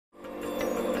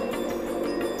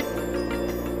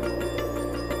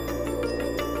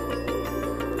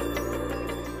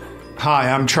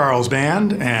Hi, I'm Charles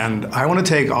Band, and I want to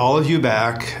take all of you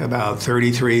back about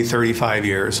 33, 35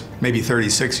 years, maybe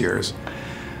 36 years,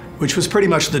 which was pretty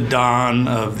much the dawn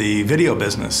of the video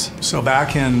business. So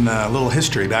back in a little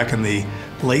history, back in the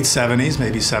late 70s,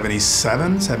 maybe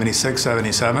 77, 76,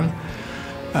 77,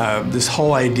 this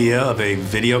whole idea of a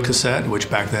video cassette,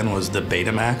 which back then was the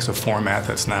Betamax, a format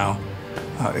that's now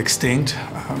extinct,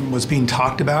 was being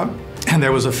talked about. And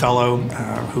there was a fellow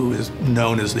who is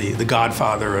known as the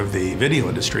godfather of the video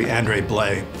industry, Andre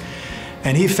Blay.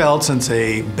 And he felt, since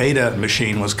a beta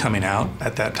machine was coming out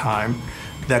at that time,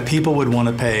 that people would want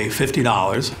to pay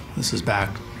 $50, this is back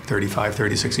 35,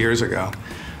 36 years ago,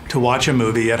 to watch a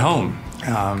movie at home.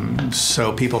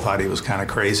 So people thought he was kind of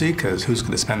crazy, because who's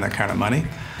going to spend that kind of money?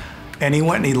 And he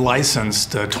went and he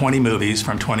licensed 20 movies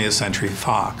from 20th Century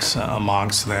Fox,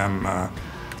 amongst them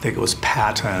I think it was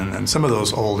Patton and some of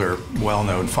those older,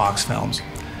 well-known Fox films.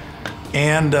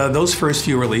 And those first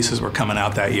few releases were coming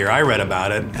out that year. I read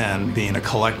about it, and being a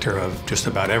collector of just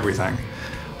about everything,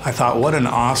 I thought, what an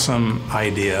awesome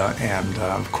idea. And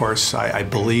of course, I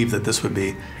believed that this would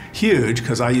be huge,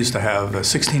 because I used to have a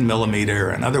 16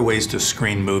 millimeter and other ways to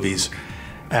screen movies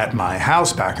at my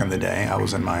house back in the day. I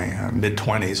was in my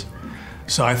mid-20s.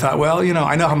 So I thought, well, you know,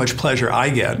 I know how much pleasure I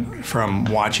get from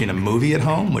watching a movie at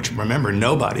home, which, remember,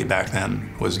 nobody back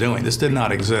then was doing. This did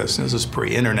not exist. This is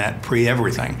pre-internet,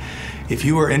 pre-everything. If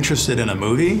you were interested in a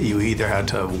movie, you either had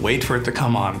to wait for it to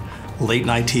come on late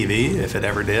night TV, if it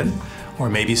ever did, or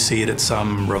maybe see it at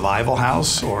some revival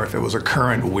house, or if it was a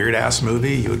current weird-ass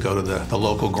movie, you would go to the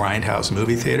local grindhouse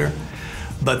movie theater.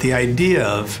 But the idea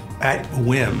of, at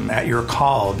whim, at your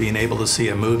call, being able to see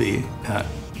a movie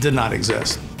did not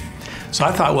exist. So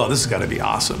I thought, well, this has got to be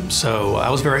awesome. So I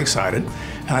was very excited,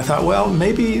 and I thought, well,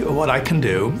 maybe what I can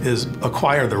do is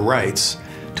acquire the rights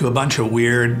to a bunch of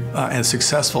weird and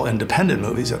successful independent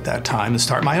movies at that time and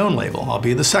start my own label. I'll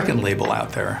be the second label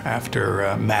out there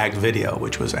after Mag Video,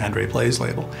 which was Andre Blay's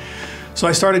label. So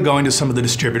I started going to some of the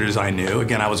distributors I knew.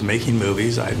 Again, I was making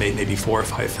movies. I had made maybe 4 or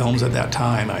 5 films at that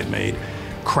time. I'd made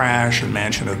Crash and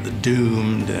Mansion of the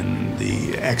Doomed and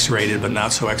the X-rated but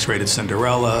not so X-rated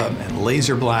Cinderella and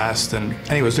Laser Blast, and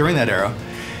anyways, during that era.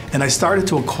 And I started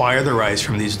to acquire the rights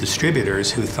from these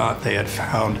distributors who thought they had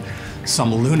found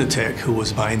some lunatic who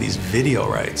was buying these video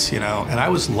rights, you know. And I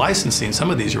was licensing some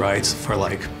of these rights for,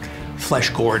 like, Flesh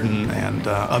Gordon and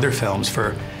other films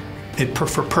for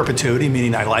perpetuity,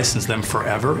 meaning I licensed them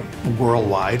forever,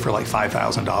 worldwide, for like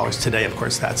 $5,000. Today, of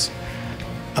course, that's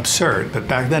absurd, but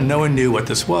back then no one knew what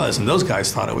this was, and those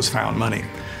guys thought it was found money.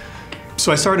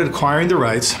 So I started acquiring the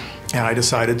rights, and I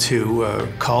decided to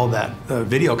call that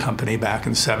video company back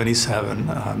in '77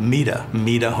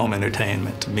 MEDA Home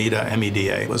Entertainment. MEDA,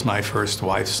 M-E-D-A, was my first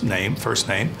wife's name, first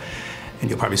name, and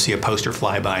you'll probably see a poster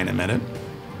fly by in a minute.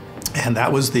 And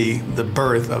that was the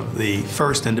birth of the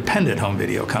first independent home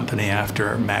video company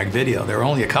after Mag Video. There were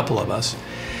only a couple of us.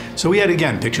 So we had,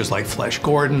 again, pictures like Flesh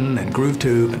Gordon and Groove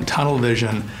Tube and Tunnel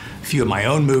Vision, a few of my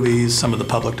own movies, some of the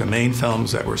public domain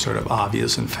films that were sort of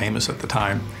obvious and famous at the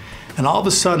time. And all of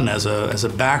a sudden, as a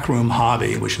backroom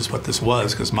hobby, which is what this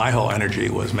was, because my whole energy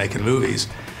was making movies,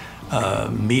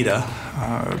 MEDA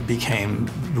became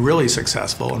really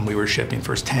successful, and we were shipping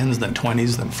first 10s, then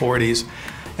 20s, then 40s.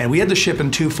 And we had to ship in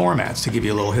 2 formats, to give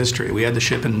you a little history. We had to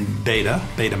ship in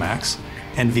Betamax,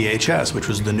 and VHS, which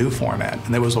was the new format.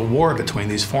 And there was a war between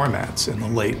these formats in the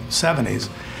late 70s.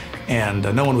 And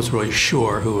no one was really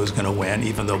sure who was going to win,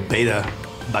 even though Beta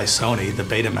by Sony, the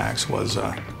Betamax, was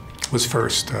the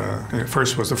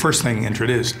first thing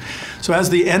introduced. So as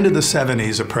the end of the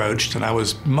 70s approached, and I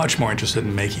was much more interested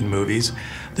in making movies,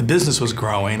 the business was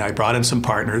growing. I brought in some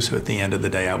partners who, at the end of the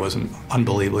day, I wasn't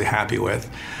unbelievably happy with.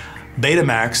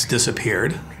 Betamax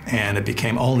disappeared, and it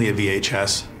became only a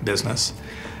VHS business.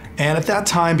 And at that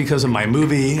time, because of my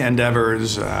movie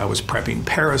endeavors, I was prepping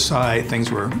Parasite, things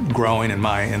were growing in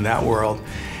that world.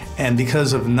 And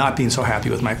because of not being so happy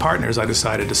with my partners, I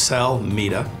decided to sell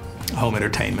MEDA Home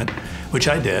Entertainment, which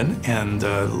I did. And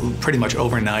pretty much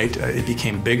overnight, it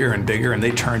became bigger and bigger, and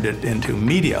they turned it into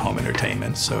Media Home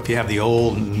Entertainment. So if you have the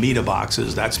old MEDA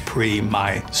boxes, that's pre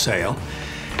my sale.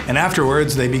 And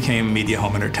afterwards, they became Media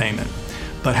Home Entertainment.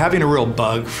 But having a real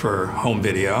bug for home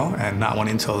video and not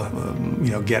wanting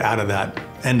to get out of that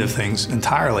end of things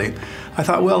entirely, I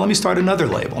thought, well, let me start another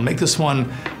label, make this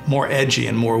one more edgy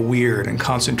and more weird and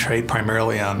concentrate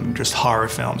primarily on just horror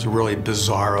films, really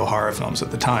bizarro horror films at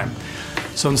the time.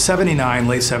 So in '79,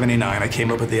 late '79, I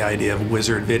came up with the idea of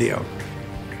Wizard Video.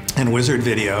 And Wizard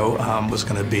Video was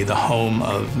going to be the home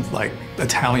of, like,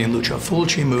 Italian Lucio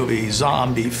Fulci movies,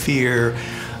 Zombie, Fear,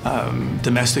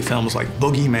 domestic films like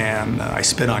Boogeyman, I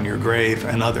Spit on Your Grave,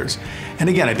 and others. And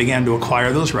again, I began to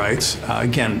acquire those rights.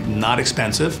 Again, not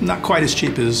expensive, not quite as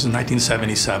cheap as in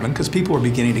 1977, because people were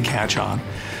beginning to catch on.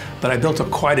 But I built up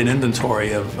quite an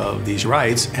inventory of these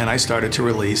rights, and I started to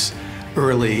release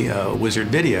early Wizard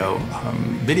video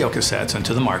cassettes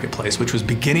into the marketplace, which was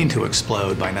beginning to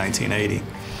explode by 1980.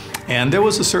 And there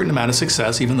was a certain amount of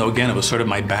success, even though, again, it was sort of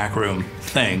my backroom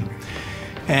thing.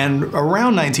 And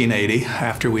around 1980,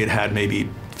 after we had had maybe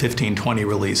 15, 20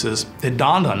 releases, it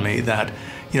dawned on me that,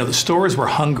 you know, the stores were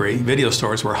hungry, video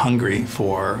stores were hungry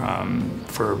for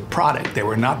product. There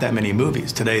were not that many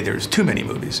movies. Today, there's too many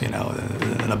movies, you know,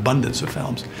 an abundance of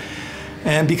films.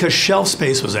 And because shelf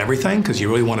space was everything, because you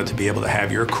really wanted to be able to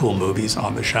have your cool movies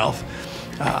on the shelf,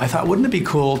 I thought, wouldn't it be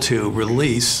cool to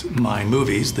release my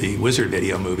movies, the Wizard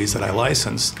video movies that I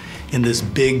licensed, in this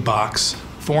big box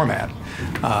format,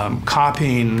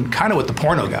 copying kind of what the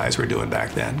porno guys were doing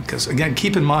back then. Because again,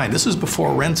 keep in mind, this is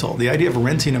before rental. The idea of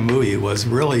renting a movie was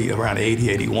really around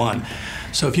 80, 81.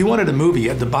 So if you wanted a movie, you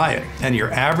had to buy it. And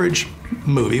your average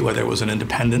movie, whether it was an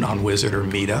independent on Wizard or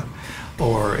Meta,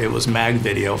 or it was Mag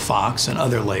Video, Fox, and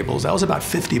other labels, that was about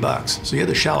 50 bucks. So you had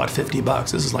to shell out 50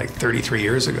 bucks. This is like 33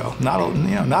 years ago. Not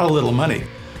a little money.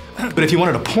 But if you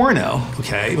wanted a porno,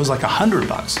 okay, it was like 100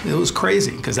 bucks. It was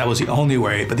crazy, because that was the only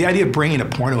way. But the idea of bringing a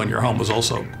porno in your home was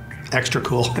also extra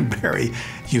cool and very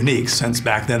unique, since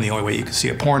back then the only way you could see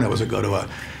a porno was to go to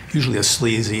usually a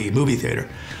sleazy movie theater.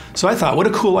 So I thought, what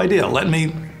a cool idea. Let me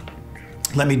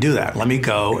do that. Let me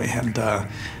go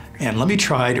and let me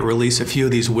try to release a few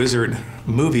of these Wizard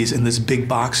movies in this big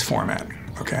box format,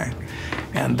 okay?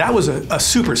 And that was a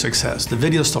super success. The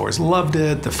video stores loved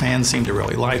it, the fans seemed to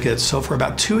really like it. So for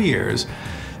about 2 years,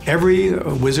 every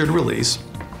Wizard release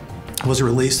was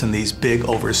released in these big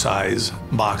oversized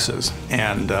boxes.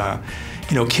 And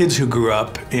you know, kids who grew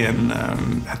up in,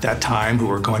 at that time, who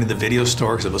were going to the video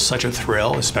store because it was such a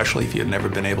thrill, especially if you had never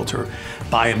been able to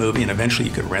buy a movie, and eventually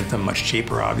you could rent them much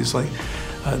cheaper, obviously.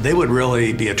 They would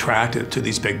really be attracted to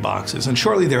these big boxes. And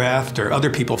shortly thereafter,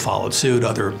 other people followed suit.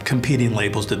 Other competing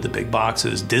labels did the big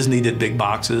boxes. Disney did big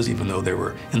boxes, even though they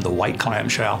were in the white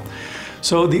clamshell.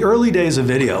 So the early days of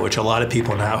video, which a lot of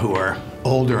people now who are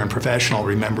older and professional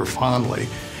remember fondly,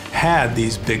 had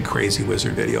these big, crazy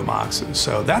Wizard video boxes.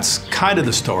 So that's kind of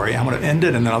the story. I'm going to end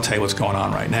it, and then I'll tell you what's going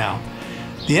on right now.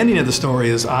 The ending of the story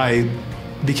is I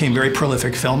became a very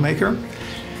prolific filmmaker,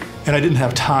 and I didn't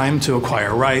have time to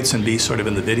acquire rights and be sort of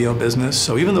in the video business.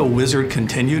 So even though Wizard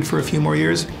continued for a few more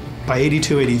years, by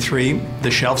 82, 83,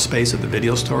 the shelf space at the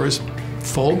video stores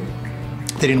full.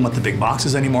 They didn't want the big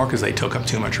boxes anymore because they took up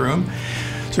too much room.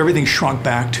 So everything shrunk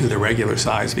back to the regular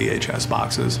size VHS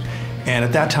boxes. And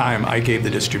at that time, I gave the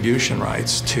distribution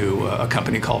rights to a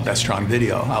company called Vestron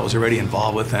Video. I was already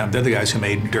involved with them. They're the guys who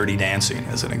made Dirty Dancing,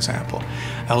 as an example.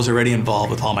 I was already involved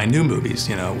with all my new movies.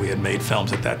 You know, we had made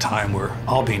films at that time were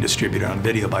all being distributed on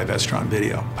video by Vestron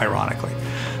Video, ironically.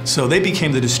 So they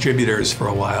became the distributors for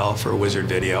a while for Wizard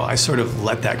Video. I sort of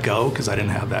let that go because I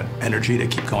didn't have that energy to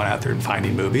keep going out there and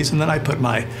finding movies. And then I put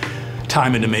my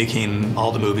time into making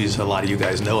all the movies a lot of you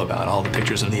guys know about, all the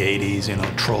pictures in the 80s, you know,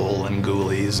 Troll and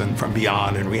Ghoulies and From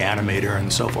Beyond and Reanimator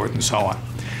and so forth and so on.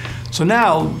 So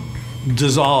now,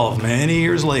 dissolved many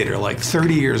years later, like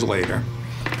 30 years later,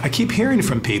 I keep hearing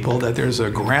from people that there's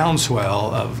a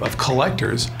groundswell of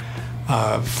collectors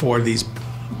for these,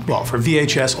 well, for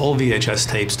VHS, old VHS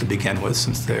tapes to begin with,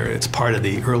 since it's part of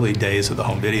the early days of the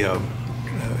home video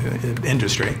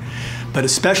industry, but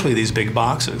especially these big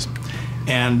boxes.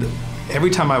 And every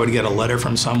time I would get a letter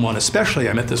from someone, especially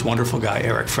I met this wonderful guy,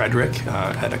 Eric Frederick,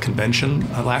 at a convention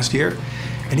last year,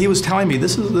 and he was telling me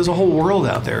there's a whole world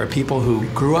out there of people who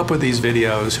grew up with these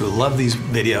videos, who love these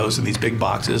videos and these big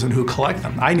boxes, and who collect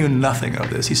them. I knew nothing of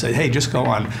this. He said, hey, just go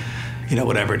on, you know,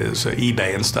 whatever it is,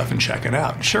 eBay and stuff, and check it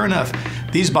out. Sure enough,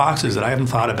 these boxes that I haven't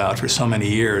thought about for so many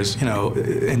years, you know,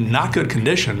 in not good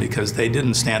condition because they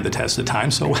didn't stand the test of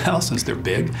time so well since they're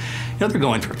big. You know, they're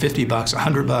going for 50 bucks,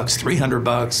 100 bucks, 300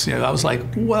 bucks. You know, I was like,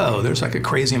 whoa, there's like a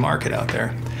crazy market out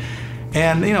there.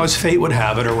 And, you know, as fate would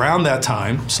have it, around that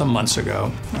time, some months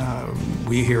ago,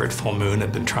 we here at Full Moon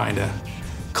have been trying to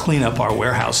clean up our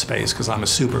warehouse space because I'm a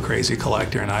super crazy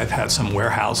collector, and I've had some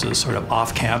warehouses sort of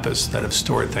off campus that have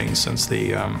stored things since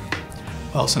the,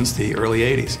 since the early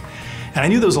 80s. And I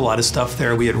knew there was a lot of stuff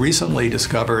there. We had recently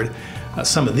discovered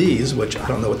some of these, which I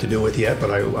don't know what to do with yet,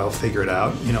 but I'll figure it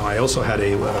out. You know, I also had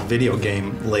a video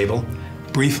game label,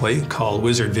 briefly, called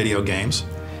Wizard Video Games,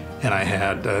 and I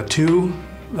had two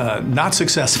not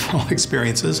successful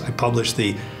experiences. I published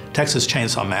the Texas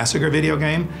Chainsaw Massacre video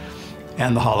game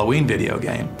and the Halloween video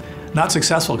game. Not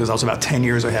successful because I was about 10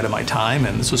 years ahead of my time,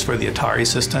 and this was for the Atari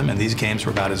system, and these games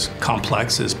were about as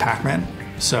complex as Pac-Man.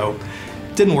 So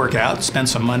it didn't work out, spent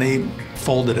some money,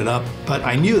 folded it up, but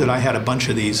I knew that I had a bunch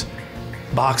of these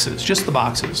boxes, just the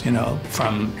boxes, you know,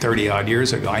 from 30 odd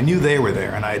years ago. I knew they were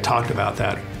there, and I had talked about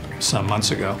that some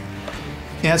months ago.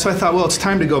 And so I thought, well, it's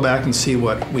time to go back and see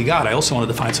what we got. I also wanted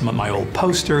to find some of my old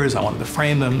posters. I wanted to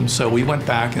frame them. So we went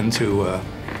back into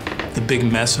the big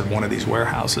mess of one of these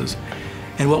warehouses.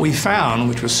 And what we found,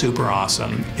 which was super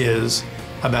awesome, is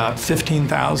about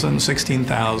 15,000,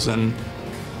 16,000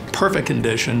 perfect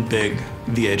condition, big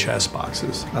VHS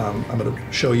boxes. I'm going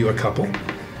to show you a couple.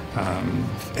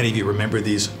 Any of you remember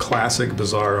these classic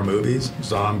Bizarro movies?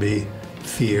 Zombie,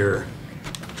 Fear,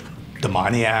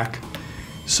 Demoniac.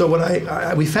 So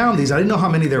what we found these, I didn't know how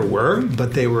many there were,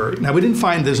 but they were, now we didn't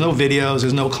find, there's no videos,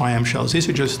 there's no clamshells, these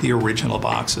are just the original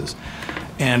boxes.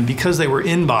 And because they were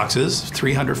in boxes,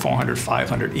 300, 400,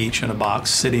 500 each in a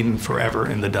box, sitting forever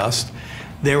in the dust,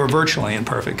 they were virtually in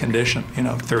perfect condition, you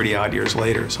know, 30 odd years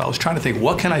later. So I was trying to think,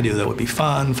 what can I do that would be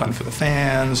fun for the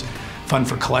fans, fun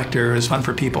for collectors, fun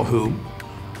for people who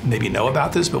maybe know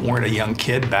about this but weren't a young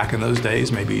kid back in those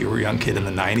days. Maybe you were a young kid in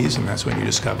the 90s and that's when you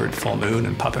discovered Full Moon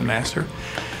and Puppet Master.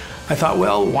 I thought,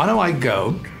 well, why don't I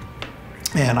go,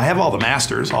 and I have all the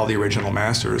masters, all the original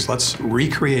masters. Let's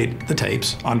recreate the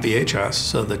tapes on VHS.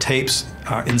 So the tapes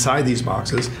inside these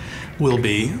boxes will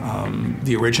be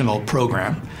the original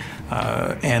program.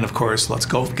 And of course, let's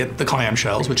go get the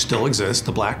clamshells, which still exist,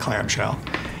 the black clamshell.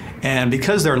 And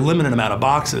because there are a limited amount of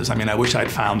boxes, I mean, I wish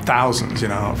I'd found thousands, you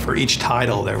know, for each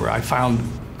title I found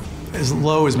as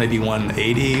low as maybe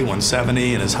 180,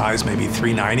 170, and as high as maybe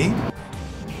 390.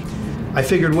 I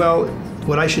figured, well,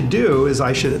 what I should do is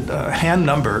I should hand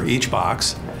number each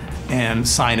box and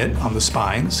sign it on the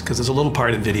spines, because it's a little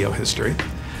part of video history,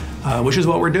 which is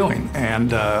what we're doing.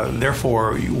 And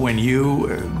therefore, when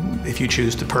if you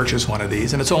choose to purchase one of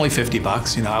these, and it's only 50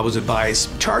 bucks, you know, I was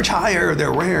advised, charge higher,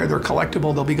 they're rare, they're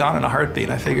collectible, they'll be gone in a heartbeat.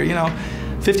 I figure, you know,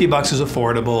 50 bucks is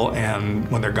affordable, and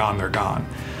when they're gone, they're gone.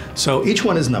 So each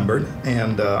one is numbered,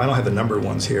 and I don't have the numbered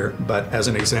ones here, but as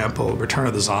an example, Return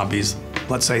of the Zombies,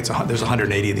 let's say there's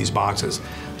 180 of these boxes.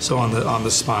 So on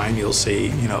the spine, you'll see,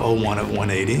 you know, 01 of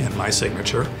 180 and my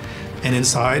signature. And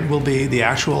inside will be the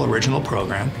actual original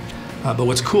program. But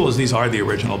what's cool is these are the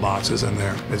original boxes, and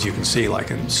they're, as you can see, like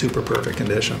in super perfect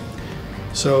condition.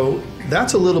 So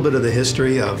that's a little bit of the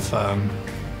history of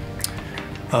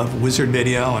Wizard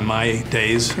Video and my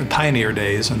days, pioneer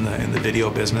days in the video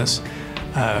business.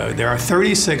 There are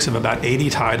 36 of about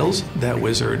 80 titles that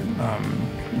Wizard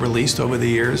released over the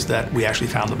years that we actually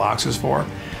found the boxes for.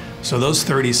 So those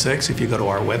 36, if you go to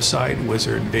our website,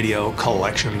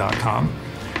 wizardvideocollection.com,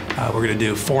 we're going to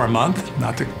do 4 a month,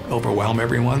 not to overwhelm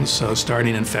everyone. So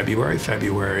starting in February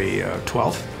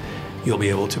 12th, you'll be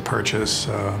able to purchase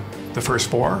the first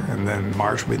 4, and then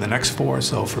March will be the next 4.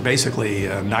 So for basically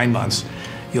 9 months,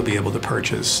 you'll be able to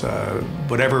purchase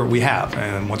whatever we have,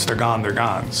 and once they're gone, they're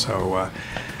gone. So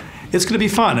it's going to be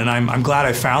fun, and I'm glad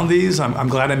I found these. I'm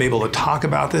glad I'm able to talk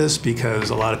about this, because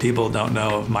a lot of people don't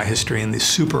know of my history in the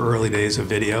super early days of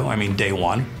video. I mean, day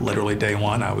one, literally day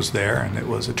one, I was there, and it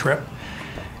was a trip.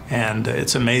 And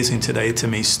it's amazing today to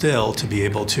me still to be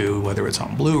able to, whether it's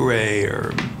on Blu-ray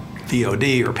or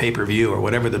VOD or pay-per-view or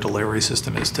whatever the delivery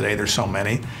system is today, there's so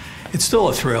many. It's still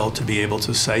a thrill to be able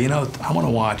to say, you know, I want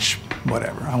to watch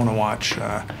whatever. I want to watch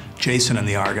Jason and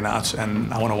the Argonauts,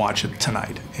 and I want to watch it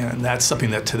tonight. And that's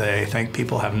something that today I think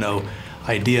people have no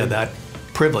idea that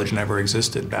privilege never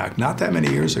existed back not that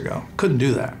many years ago. Couldn't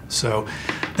do that. So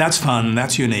that's fun,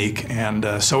 that's unique, and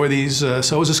so are these.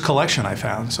 So is this collection I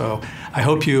found. So I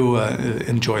hope you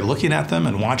enjoy looking at them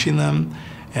and watching them,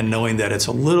 and knowing that it's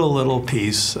a little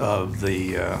piece of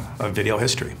the of video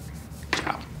history.